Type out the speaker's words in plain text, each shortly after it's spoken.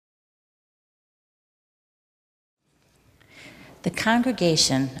The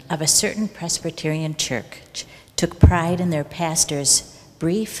congregation of a certain Presbyterian church took pride in their pastor's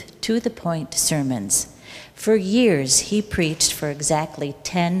brief, to-the-point sermons. For years, he preached for exactly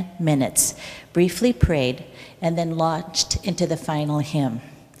 10 minutes, briefly prayed, and then launched into the final hymn.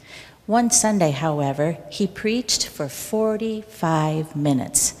 One Sunday, however, he preached for 45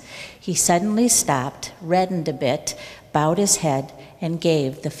 minutes. He suddenly stopped, reddened a bit, bowed his head, and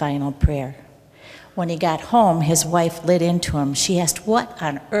gave the final prayer. When he got home, his wife lit into him. She asked, "What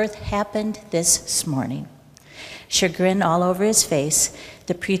on earth happened this morning?" Chagrin all over his face,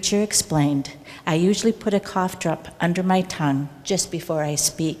 the preacher explained, "I usually put a cough drop under my tongue just before I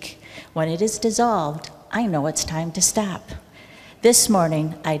speak. When it is dissolved, I know it's time to stop. This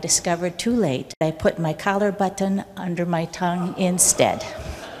morning, I discovered too late I put my collar button under my tongue instead."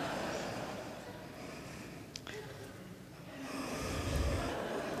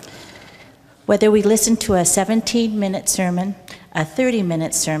 Whether we listen to a 17-minute sermon, a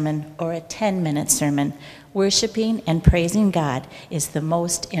 30-minute sermon, or a 10-minute sermon, worshiping and praising God is the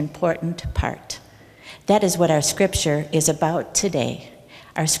most important part. That is what our scripture is about today.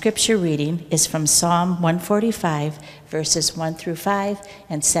 Our scripture reading is from Psalm 145, verses 1 through 5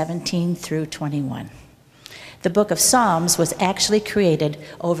 and 17 through 21. The book of Psalms was actually created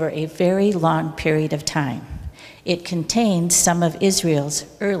over a very long period of time. It contains some of Israel's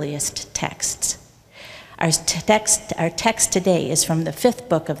earliest texts. Our text today is from the 5th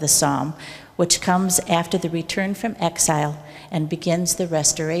book of the Psalm, which comes after the return from exile and begins the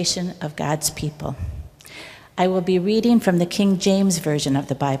restoration of God's people. I will be reading from the King James Version of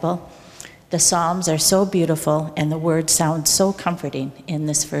the Bible. The Psalms are so beautiful and the words sound so comforting in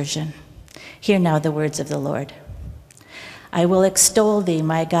this version. Hear now the words of the Lord. "I will extol thee,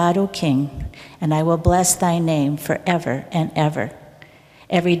 my God, O King, and I will bless thy name forever and ever.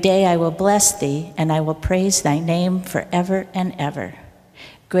 Every day I will bless thee, and I will praise thy name forever and ever.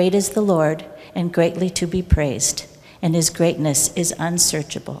 Great is the Lord, and greatly to be praised, and his greatness is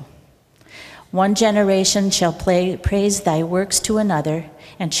unsearchable. One generation shall praise thy works to another,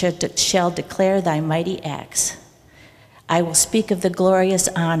 and shall declare thy mighty acts. I will speak of the glorious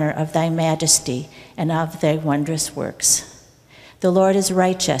honor of thy majesty and of thy wondrous works. The Lord is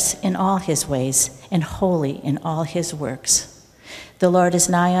righteous in all his ways, and holy in all his works. The Lord is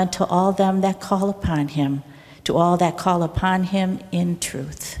nigh unto all them that call upon him, to all that call upon him in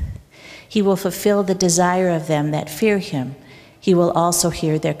truth. He will fulfill the desire of them that fear him. He will also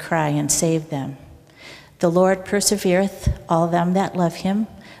hear their cry and save them. The Lord persevereth all them that love him,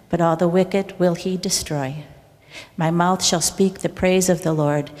 but all the wicked will he destroy. My mouth shall speak the praise of the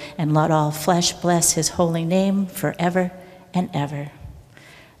Lord, and let all flesh bless his holy name forever and ever."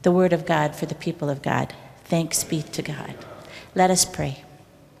 The word of God for the people of God. Thanks be to God. Let us pray.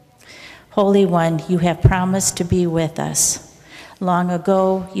 Holy One, you have promised to be with us. Long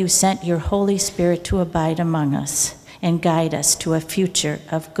ago, you sent your Holy Spirit to abide among us and guide us to a future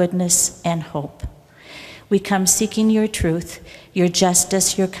of goodness and hope. We come seeking your truth, your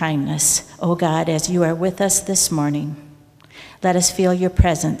justice, your kindness, O God, as you are with us this morning. Let us feel your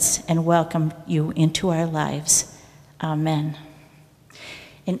presence and welcome you into our lives. Amen.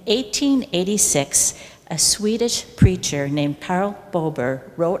 In 1886, a Swedish preacher named Karl Bober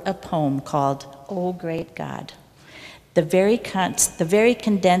wrote a poem called "O Great God." The very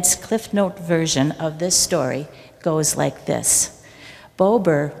condensed Cliff Note version of this story goes like this.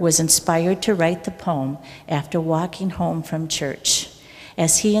 Bober was inspired to write the poem after walking home from church.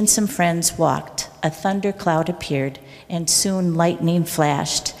 As he and some friends walked, a thundercloud appeared, and soon lightning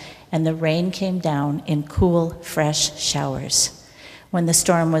flashed, and the rain came down in cool, fresh showers. When the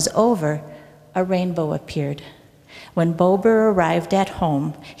storm was over, a rainbow appeared. When Bober arrived at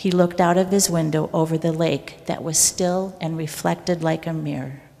home, he looked out of his window over the lake that was still and reflected like a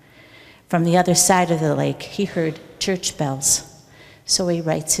mirror. From the other side of the lake, he heard church bells. So he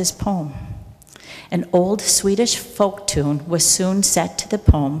writes his poem. An old Swedish folk tune was soon set to the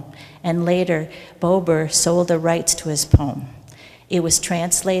poem, and later Bober sold the rights to his poem. It was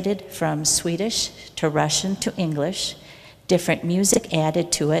translated from Swedish to Russian to English, different music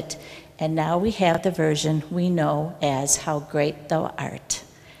added to it, and now we have the version we know as "How Great Thou Art."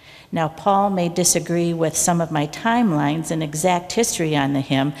 Now, Paul may disagree with some of my timelines and exact history on the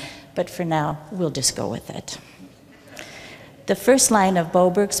hymn, but for now, we'll just go with it. The first line of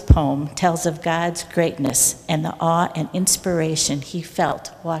Boberg's poem tells of God's greatness and the awe and inspiration he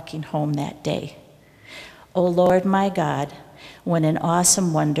felt walking home that day. O Lord my God, when in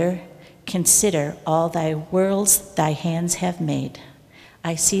awesome wonder, consider all thy worlds thy hands have made.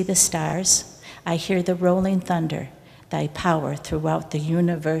 I see the stars, I hear the rolling thunder, thy power throughout the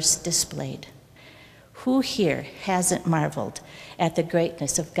universe displayed. Who here hasn't marveled at the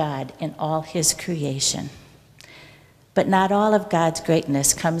greatness of God in all his creation? But not all of God's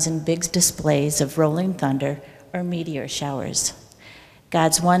greatness comes in big displays of rolling thunder or meteor showers.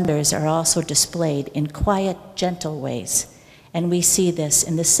 God's wonders are also displayed in quiet, gentle ways, and we see this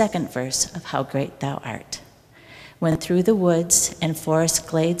in the second verse of How Great Thou Art. When through the woods and forest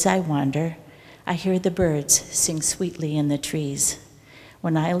glades I wander, I hear the birds sing sweetly in the trees.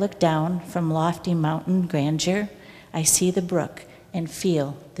 When I look down from lofty mountain grandeur, I see the brook and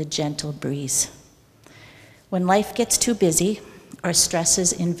feel the gentle breeze. When life gets too busy or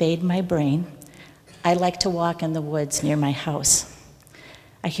stresses invade my brain, I like to walk in the woods near my house.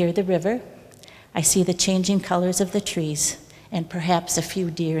 I hear the river, I see the changing colors of the trees, and perhaps a few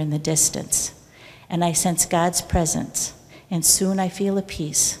deer in the distance. And I sense God's presence, and soon I feel a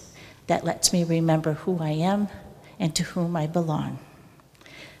peace that lets me remember who I am and to whom I belong.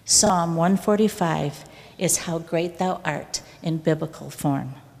 Psalm 145 is How Great Thou Art in biblical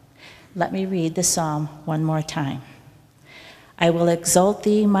form. Let me read the psalm one more time. I will exalt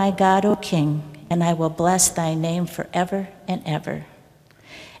thee, my God, O King, and I will bless thy name forever and ever.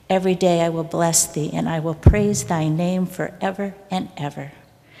 Every day I will bless thee, and I will praise thy name forever and ever.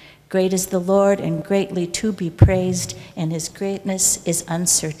 Great is the Lord, and greatly to be praised, and his greatness is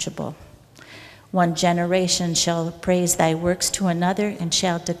unsearchable. One generation shall praise thy works to another, and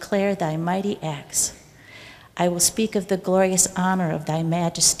shall declare thy mighty acts. I will speak of the glorious honor of thy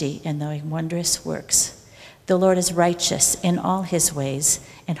majesty and thy wondrous works. The Lord is righteous in all his ways,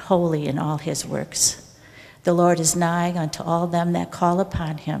 and holy in all his works. The Lord is nigh unto all them that call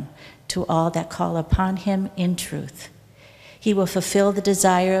upon him, to all that call upon him in truth. He will fulfill the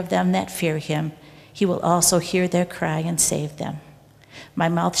desire of them that fear him. He will also hear their cry and save them. My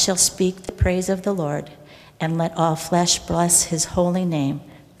mouth shall speak the praise of the Lord, and let all flesh bless his holy name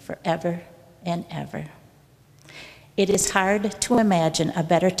forever and ever. It is hard to imagine a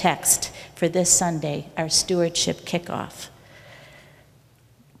better text for this Sunday, our stewardship kickoff.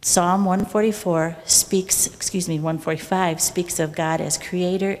 Psalm 145 speaks of God as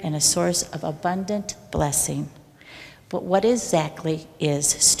creator and a source of abundant blessing. But what exactly is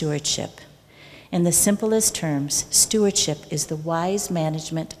stewardship? In the simplest terms, stewardship is the wise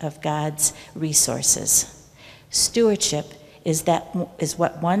management of God's resources. Stewardship is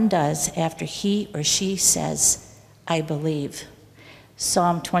what one does after he or she says, I believe.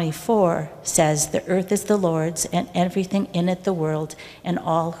 Psalm 24 says, the earth is the Lord's, and everything in it the world, and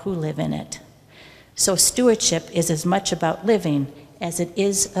all who live in it. So stewardship is as much about living as it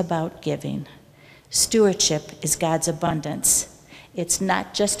is about giving. Stewardship is God's abundance. It's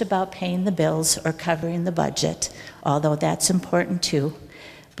not just about paying the bills or covering the budget, although that's important too,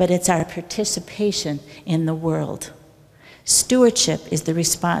 but it's our participation in the world. Stewardship is the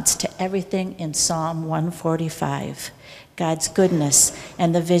response to everything in Psalm 145. God's goodness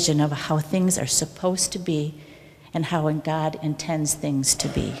and the vision of how things are supposed to be and how God intends things to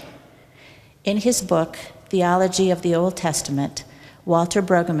be. In his book, Theology of the Old Testament, Walter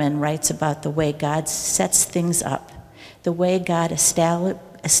Brueggemann writes about the way God sets things up, the way God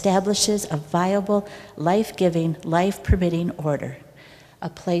establishes a viable, life-giving, life-permitting order, a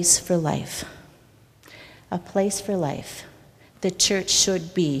place for life. A place for life. The church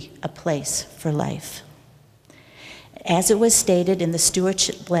should be a place for life. As it was stated in the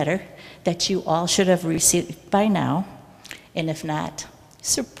stewardship letter that you all should have received by now, and if not,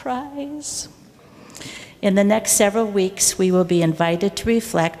 surprise. In the next several weeks, we will be invited to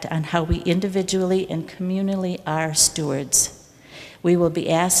reflect on how we individually and communally are stewards. We will be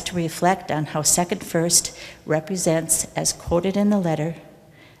asked to reflect on how Second First represents, as quoted in the letter,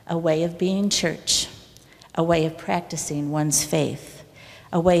 a way of being church, a way of practicing one's faith,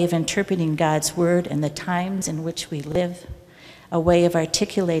 a way of interpreting God's word in the times in which we live, a way of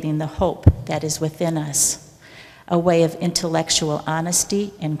articulating the hope that is within us, a way of intellectual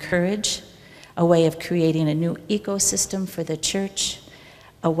honesty and courage, a way of creating a new ecosystem for the church,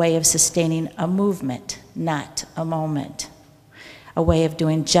 a way of sustaining a movement, not a moment, a way of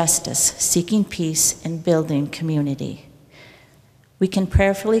doing justice, seeking peace, and building community. We can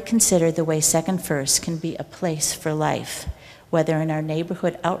prayerfully consider the way Second First can be a place for life, whether in our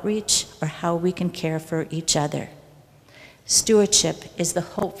neighborhood outreach or how we can care for each other. Stewardship is the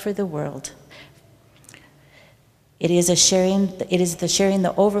hope for the world. It is the sharing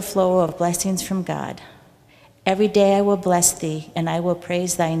the overflow of blessings from God. Every day I will bless thee, and I will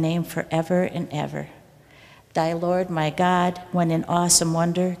praise thy name forever and ever. Thy Lord, my God, when in awesome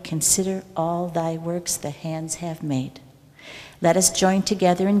wonder, consider all thy works the hands have made. Let us join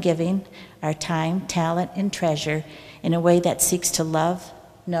together in giving our time, talent, and treasure in a way that seeks to love,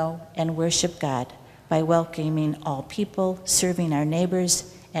 know, and worship God by welcoming all people, serving our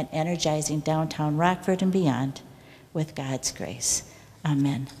neighbors, and energizing downtown Rockford and beyond with God's grace.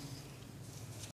 Amen.